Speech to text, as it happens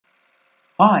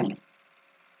Hi,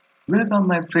 welcome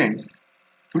my friends.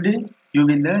 Today you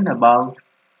will learn about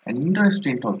an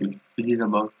interesting topic which is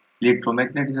about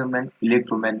electromagnetism and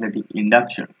electromagnetic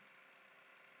induction.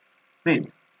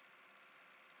 Wait,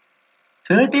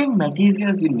 certain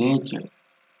materials in nature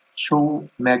show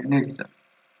magnetism.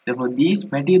 Therefore,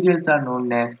 these materials are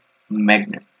known as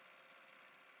magnets.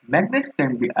 Magnets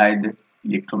can be either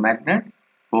electromagnets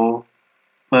or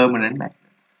permanent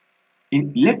magnets.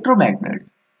 In electromagnets,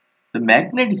 the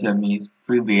magnetism is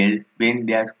prevailed when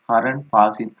there's current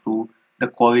passing through the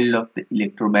coil of the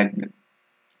electromagnet.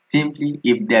 Simply,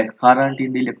 if there's current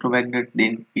in the electromagnet,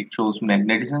 then it shows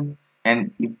magnetism,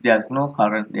 and if there's no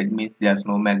current, that means there's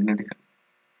no magnetism.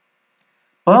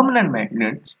 Permanent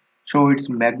magnets show its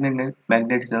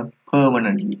magnetism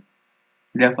permanently.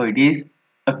 Therefore, it is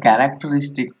a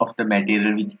characteristic of the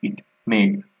material which it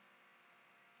made.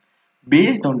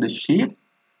 Based on the shape,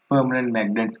 permanent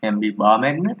magnets can be bar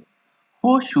magnets,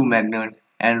 horseshoe magnets,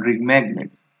 and ring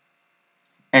magnets.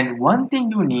 And one thing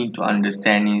you need to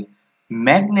understand is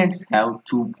magnets have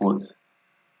two poles,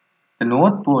 the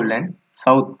North Pole and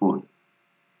South Pole.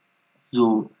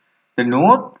 So the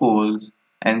North Poles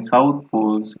and South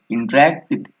Poles interact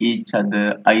with each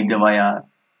other either via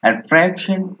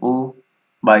attraction or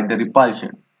by the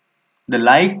repulsion. The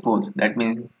like poles, that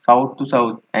means south to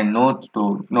south and north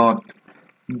to north,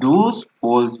 those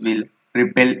poles will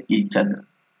repel each other.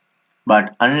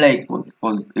 But unlike poles,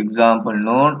 for example,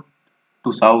 north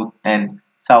to south and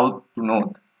south to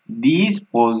north, these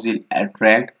poles will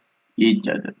attract each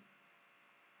other.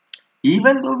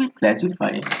 Even though we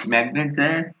classify magnets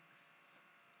as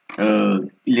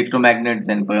electromagnets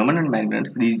and permanent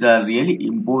magnets, these are really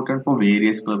important for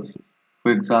various purposes.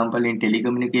 For example, in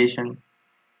telecommunication,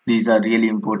 these are really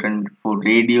important for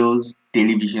radios,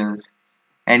 televisions,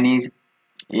 and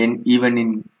even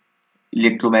in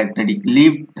electromagnetic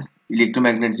lift.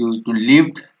 Electromagnets used to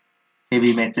lift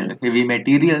heavy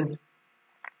materials.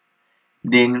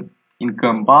 Then in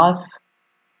compass,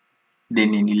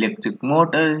 then in electric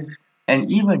motors,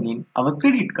 and even in our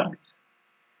credit cards.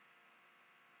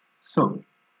 So,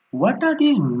 what are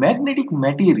these magnetic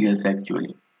materials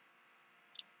actually?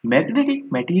 Magnetic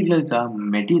materials are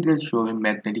materials showing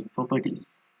magnetic properties.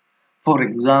 For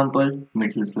example,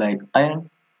 metals like iron,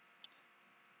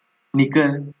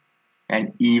 nickel,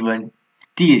 and even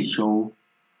steel show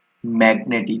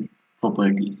magnetic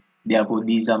properties. Therefore,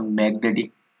 these are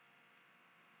magnetic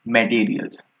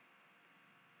materials.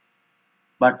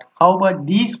 But how about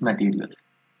these materials?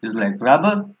 It's like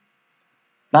rubber,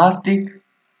 plastic,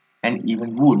 and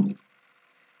even wood.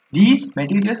 These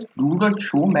materials do not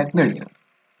show magnetism.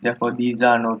 Therefore, these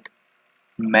are not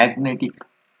magnetic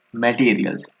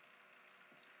materials.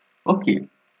 Okay,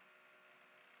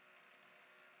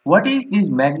 what is this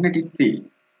magnetic field?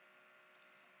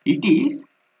 It is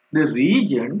the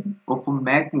region of a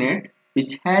magnet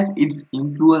which has its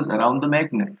influence around the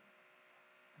magnet.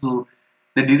 So,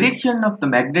 the direction of the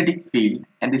magnetic field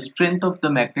and the strength of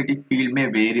the magnetic field may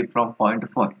vary from point to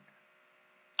point.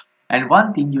 And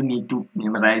one thing you need to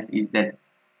memorize is that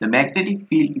the magnetic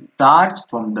field starts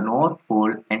from the North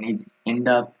Pole and it ends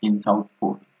up in South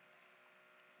Pole.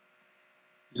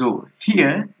 So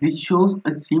here this shows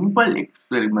a simple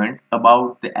experiment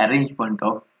about the arrangement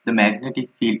of the magnetic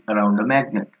field around a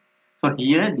magnet. So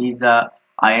here these are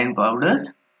iron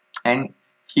powders, and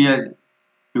here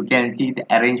you can see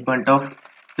the arrangement of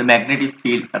the magnetic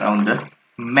field around the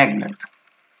magnet.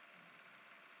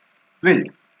 Well,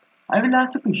 I will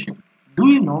ask a question.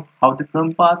 Do you know how the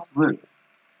compass works?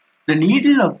 The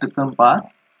needle of the compass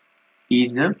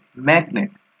is a magnet.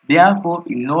 Therefore,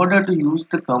 in order to use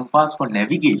the compass for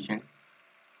navigation,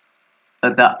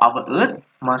 our Earth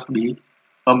must be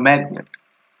a magnet.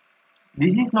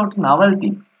 This is not a novel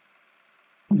thing.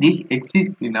 This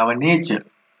exists in our nature.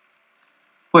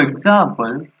 For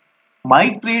example,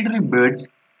 migratory birds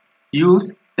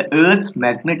use the Earth's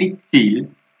magnetic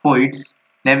field for its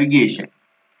navigation.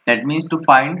 That means to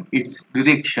find its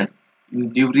direction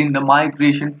during the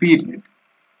migration period.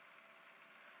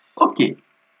 Okay,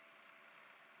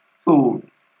 so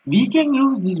we can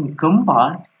use this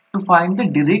compass to find the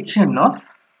direction of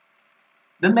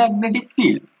the magnetic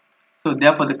field. So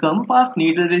therefore the compass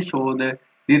needle will show the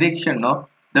direction of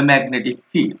the magnetic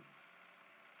field.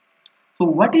 So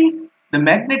what is the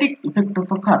magnetic effect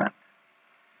of a current?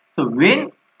 So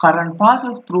when current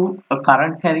passes through a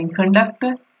current carrying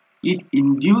conductor, it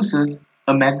induces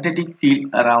a magnetic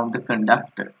field around the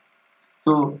conductor.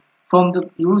 So from the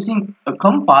using a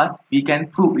compass we can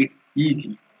prove it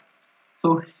easy.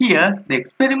 So here the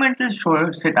experimental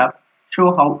setup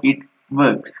show how it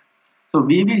works. So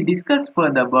we will discuss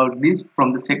further about this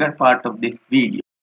from the second part of this video.